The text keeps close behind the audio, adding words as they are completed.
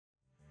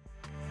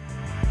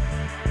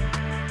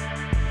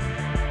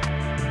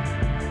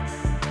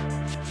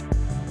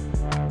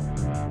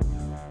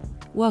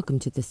Welcome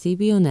to the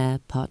CB On Air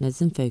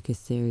Partners in Focus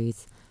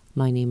series.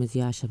 My name is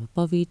Yasha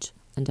Popovic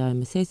and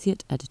I'm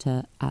Associate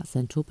Editor at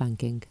Central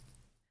Banking.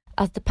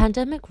 As the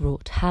pandemic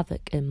wrought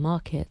havoc in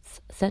markets,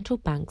 central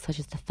banks such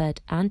as the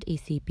Fed and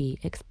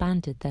ECB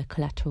expanded their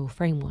collateral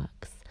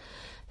frameworks.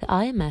 The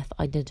IMF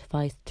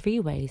identifies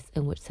 3 ways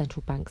in which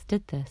central banks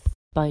did this: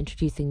 by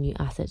introducing new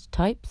asset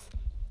types,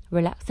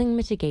 relaxing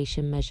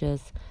mitigation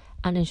measures,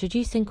 and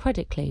introducing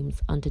credit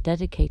claims under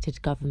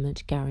dedicated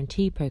government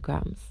guarantee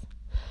programs.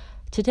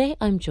 Today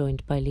I'm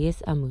joined by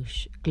Lias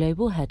Amouche,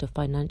 Global Head of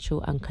Financial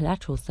and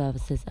Collateral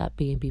Services at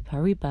BNP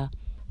Paribas,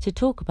 to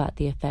talk about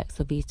the effects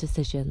of these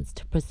decisions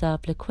to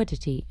preserve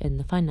liquidity in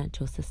the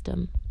financial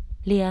system.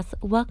 Lias,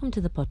 welcome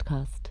to the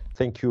podcast.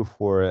 Thank you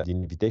for the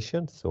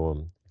invitation. So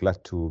I'm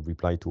glad to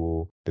reply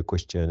to the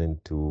question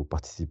and to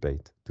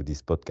participate to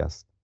this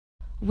podcast.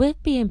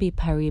 With BNP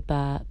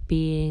Paribas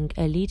being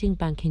a leading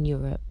bank in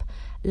Europe,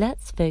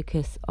 let's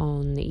focus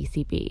on the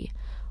ECB.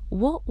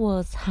 What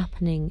was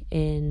happening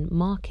in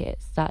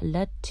markets that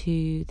led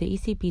to the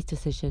ECB's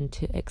decision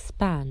to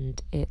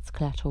expand its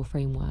collateral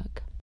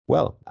framework?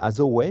 Well, as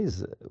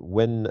always,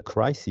 when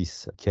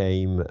crisis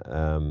came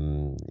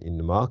in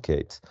the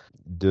market,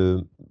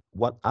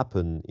 what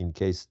happened in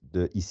case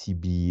the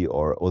ECB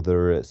or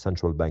other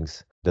central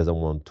banks doesn't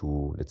want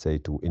to, let's say,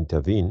 to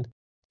intervene,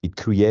 it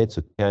creates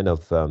a kind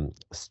of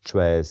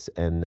stress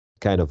and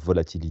kind of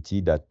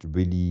volatility that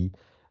really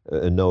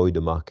annoyed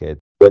the market.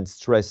 When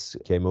stress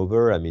came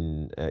over,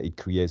 it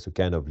creates a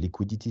kind of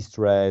liquidity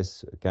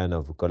stress, a kind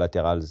of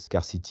collateral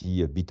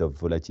scarcity, a bit of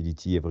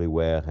volatility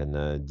everywhere,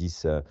 and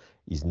this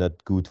is not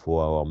good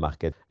for our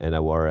market and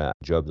our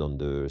jobs on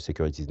the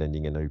securities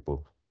lending and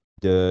repo.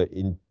 The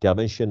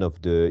intervention of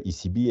the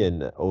ECB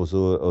and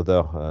also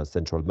other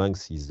central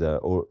banks is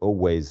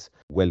always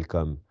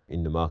welcome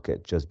in the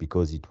market, just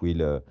because it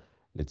will,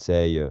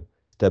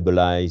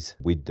 stabilize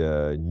with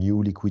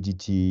new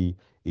liquidity.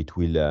 It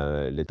will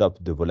stop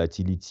the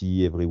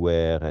volatility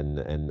everywhere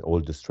and all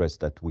the stress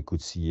that we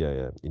could see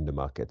in the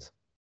markets.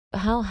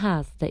 How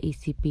has the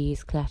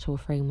ECB's collateral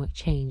framework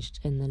changed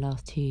in the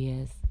last 2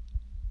 years?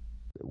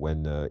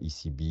 When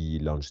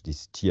ECB launched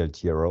this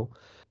TLTRO,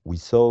 we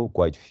saw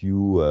quite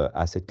few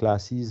asset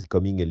classes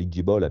coming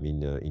eligible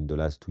in the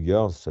last 2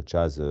 years, such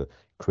as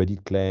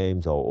credit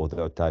claims or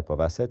other type of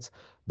assets.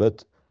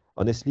 But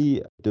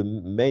honestly, the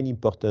main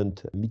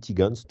important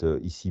mitigants the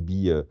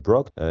ECB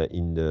brought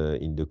in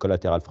the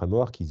collateral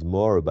framework is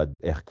more about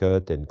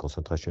haircut and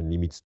concentration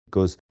limits,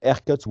 because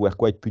haircuts were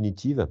quite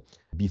punitive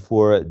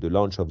before the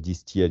launch of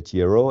this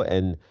TLTRO,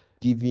 and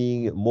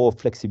giving more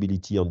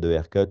flexibility on the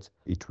haircut,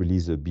 it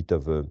released a bit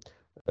of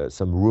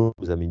some rules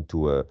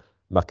to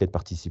market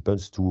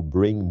participants to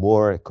bring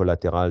more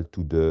collateral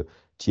to the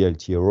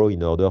TLTRO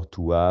in order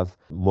to have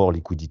more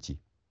liquidity.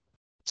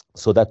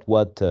 So that's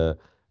what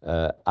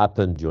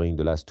happened during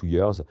the last 2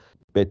 years.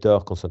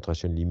 Better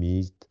concentration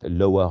limits,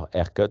 lower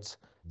haircuts.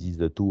 These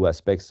 2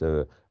 aspects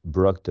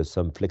brought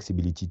some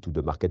flexibility to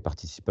the market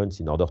participants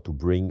in order to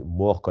bring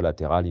more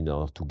collateral, in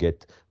order to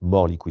get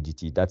more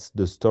liquidity. That's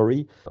the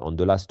story on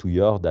the last 2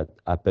 years that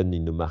happened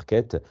in the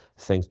market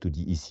thanks to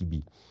the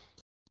ECB.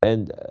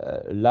 And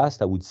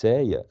last, I would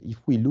say,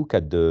 if we look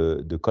at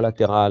the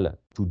collateral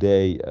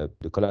today,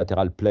 the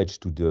collateral pledge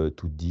to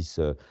this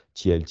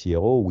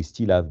TLTRO, we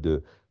still have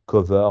the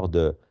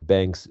covered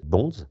banks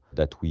bonds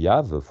that we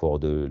have for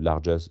the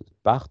largest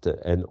part,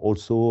 and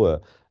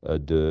also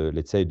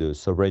the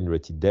sovereign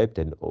rated debt,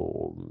 and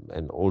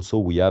also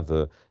we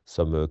have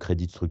some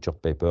credit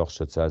structured papers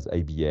such as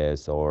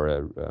ABS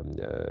or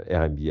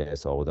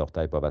RMBS or other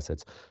type of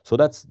assets. So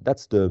that's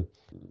the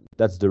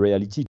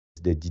reality.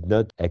 They did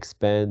not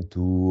expand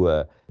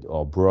to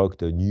or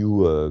brought a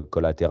new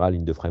collateral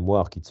in the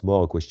framework. It's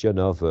more a question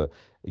of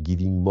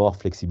giving more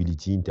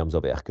flexibility in terms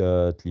of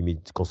haircut,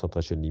 limit,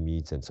 concentration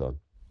limits, and so on.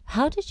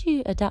 How did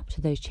you adapt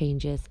to those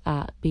changes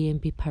at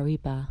BNP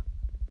Paribas?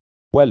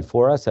 Well,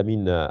 for us,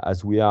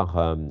 as we are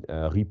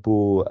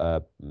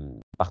repo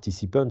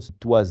participants,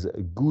 it was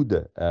good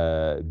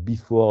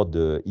before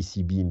the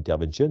ECB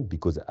intervention,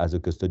 because as a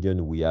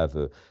custodian, we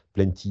have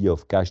plenty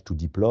of cash to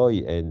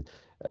deploy, and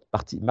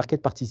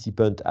market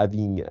participant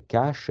having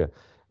cash,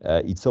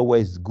 it's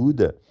always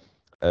good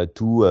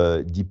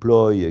to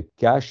deploy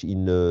cash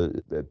in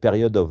a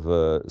period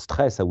of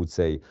stress, I would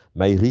say.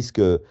 My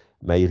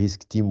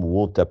risk team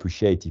won't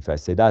appreciate if I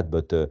say that,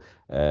 but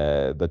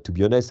to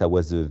be honest, I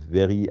was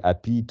very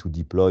happy to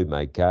deploy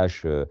my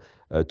cash to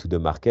the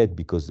market,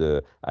 because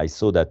I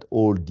saw that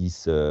all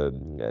these,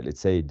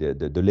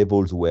 the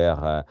levels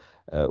were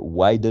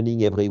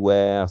widening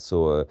everywhere.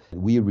 So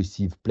we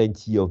received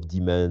plenty of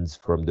demands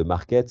from the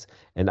markets,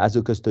 and as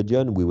a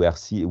custodian, we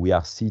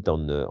are sit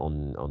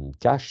on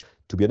cash.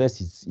 To be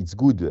honest, it's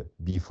good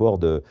before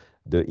the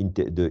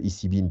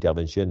ECB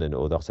intervention and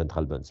other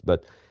central banks.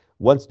 But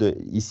once the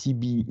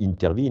ECB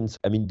intervenes,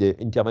 the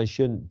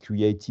intervention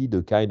created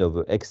a kind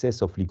of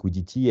excess of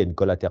liquidity and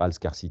collateral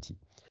scarcity.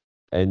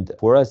 And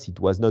for us, it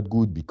was not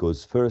good,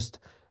 because first,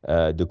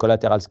 the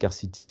collateral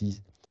scarcity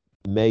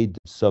made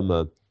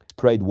some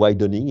spread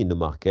widening in the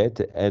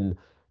market, and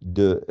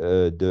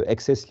the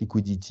excess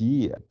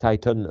liquidity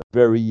tightened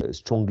very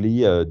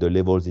strongly the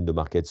levels in the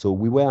market. So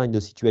we were in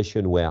a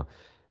situation where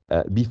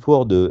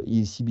before the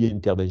ECB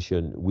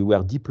intervention, we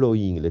were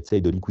deploying, let's say,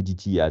 the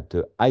liquidity at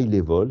a high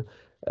level.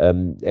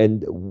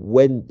 And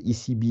when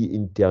ECB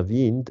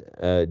intervened,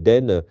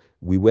 then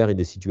we were in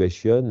a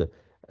situation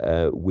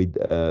with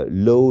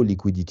low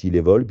liquidity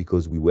level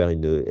because we were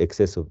in the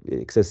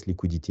excess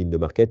liquidity in the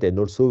market, and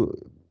also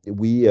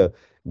we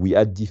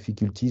had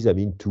difficulties,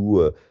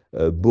 to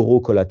borrow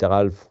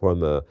collateral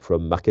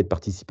from market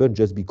participants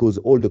just because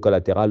all the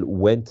collateral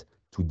went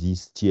to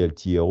this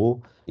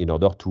TLTRO in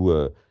order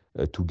to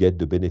get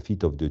the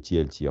benefit of the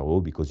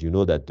TLTRO, because you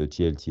know that the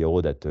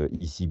TLTRO that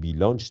ECB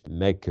launched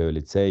make,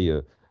 let's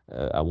say,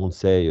 I won't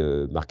say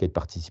market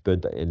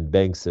participant and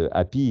banks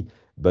happy,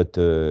 but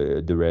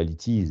the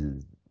reality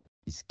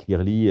is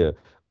clearly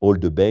all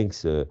the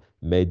banks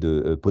made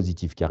a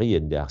positive carry,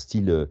 and they are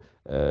still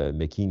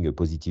making a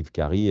positive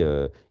carry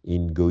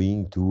in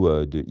going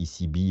to the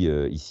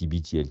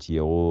ECB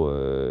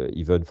TLTRO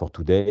even for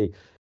today.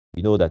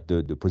 We know that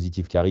the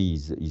positive carry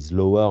is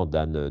lower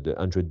than the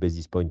 100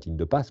 basis point in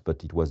the past,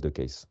 but it was the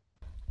case.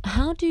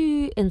 How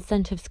do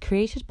incentives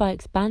created by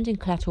expanding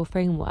collateral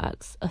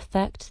frameworks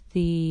affect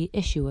the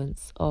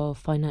issuance of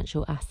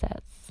financial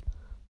assets?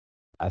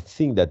 I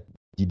think that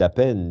it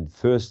happened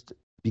first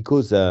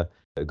because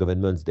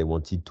governments, they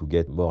wanted to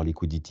get more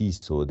liquidity,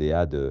 so they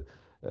had to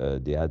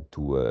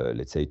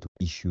let's say, to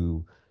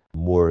issue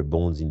more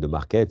bonds in the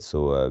market.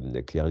 So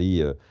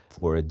clearly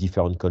for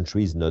different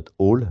countries, not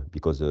all,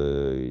 because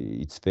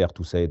it's fair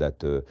to say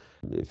that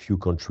a few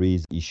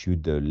countries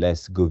issued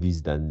less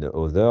govies than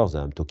others.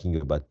 I'm talking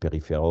about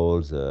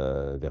peripherals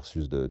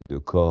versus the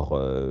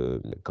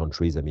core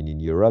countries, in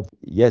Europe.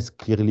 Yes,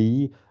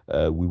 clearly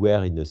we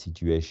were in a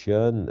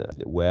situation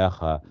where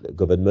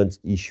governments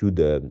issued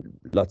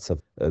lots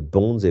of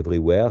bonds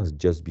everywhere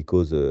just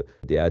because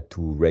they had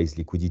to raise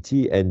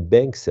liquidity, and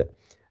banks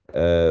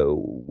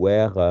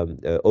were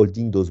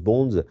holding those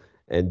bonds,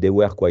 and they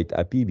were quite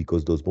happy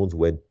because those bonds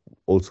went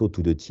also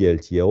to the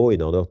TLTRO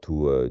in order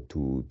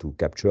to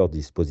capture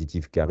this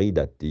positive carry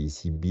that the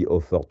ECB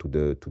offered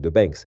to the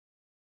banks.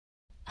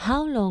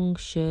 How long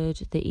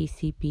should the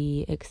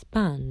ECB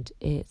expand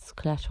its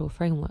collateral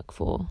framework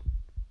for?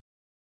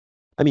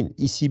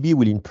 ECB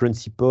will in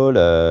principle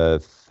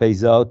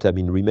phase out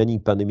remaining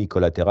pandemic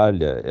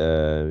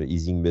collateral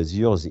easing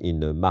measures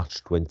in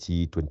March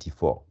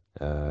 2024.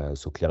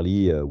 So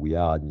clearly we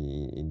are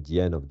in the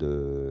end of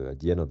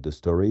the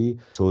story.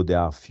 So there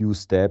are few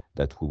steps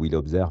that we will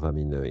observe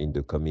in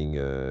the coming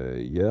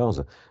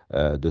years.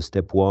 The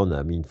step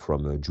one,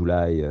 from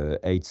July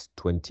 8th,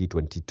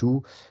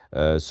 2022.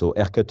 So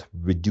haircut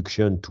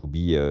reduction to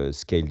be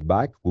scaled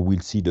back. We will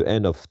see the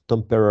end of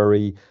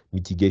temporary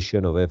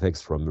mitigation of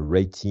effects from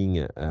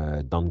rating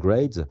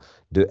downgrades,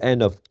 the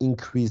end of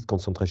increased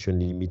concentration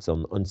limits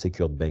on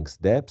unsecured banks'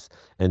 debts,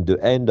 and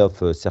the end of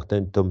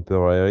certain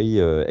temporary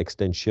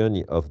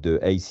extension of the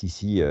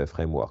ACC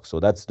framework.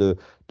 So that's the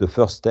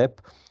first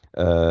step.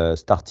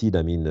 Started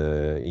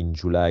in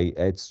July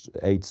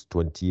 8th,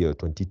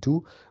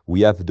 2022.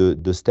 We have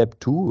the step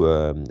two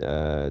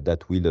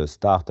that will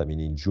start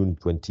in June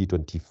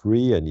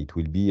 2023, and it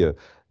will be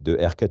the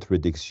haircut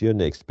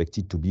reduction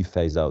expected to be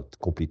phased out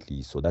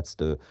completely. So that's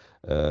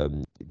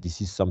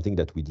this is something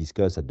that we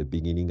discussed at the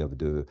beginning of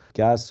the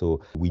cast.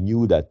 So we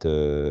know that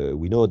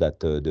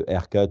the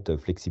haircut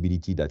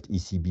flexibility that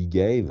ECB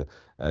gave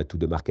to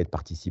the market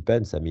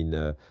participants,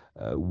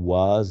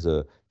 was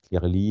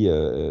clearly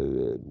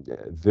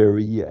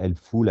very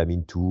helpful,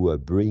 to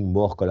bring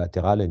more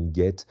collateral and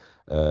get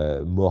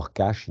more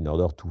cash in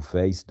order to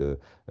face the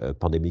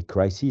pandemic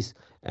crisis.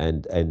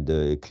 And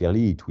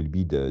clearly it will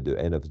be the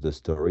end of the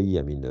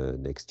story,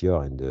 next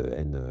year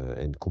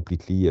and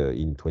completely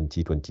in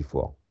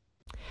 2024.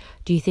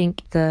 Do you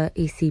think the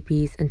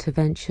ECB's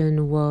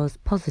intervention was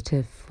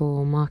positive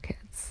for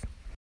markets?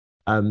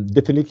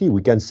 Definitely,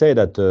 we can say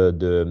that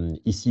the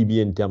ECB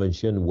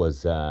intervention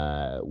was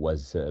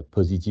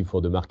positive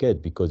for the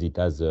market because it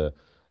has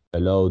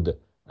allowed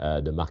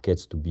the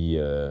markets to be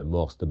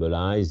more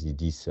stabilized.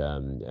 This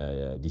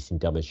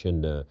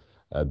intervention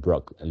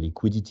brought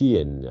liquidity,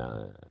 and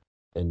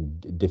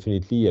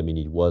definitely,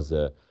 it was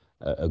a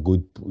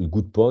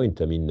good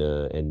point.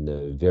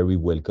 And very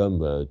welcome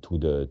to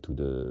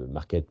the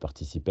market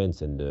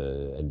participants and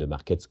the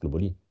markets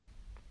globally.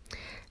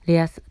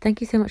 Lias,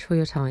 thank you so much for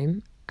your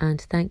time. And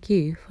thank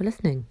you for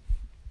listening.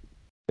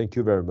 Thank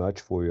you very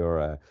much for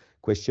your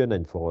question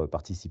and for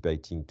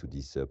participating to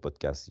this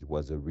podcast. It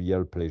was a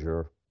real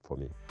pleasure for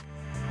me.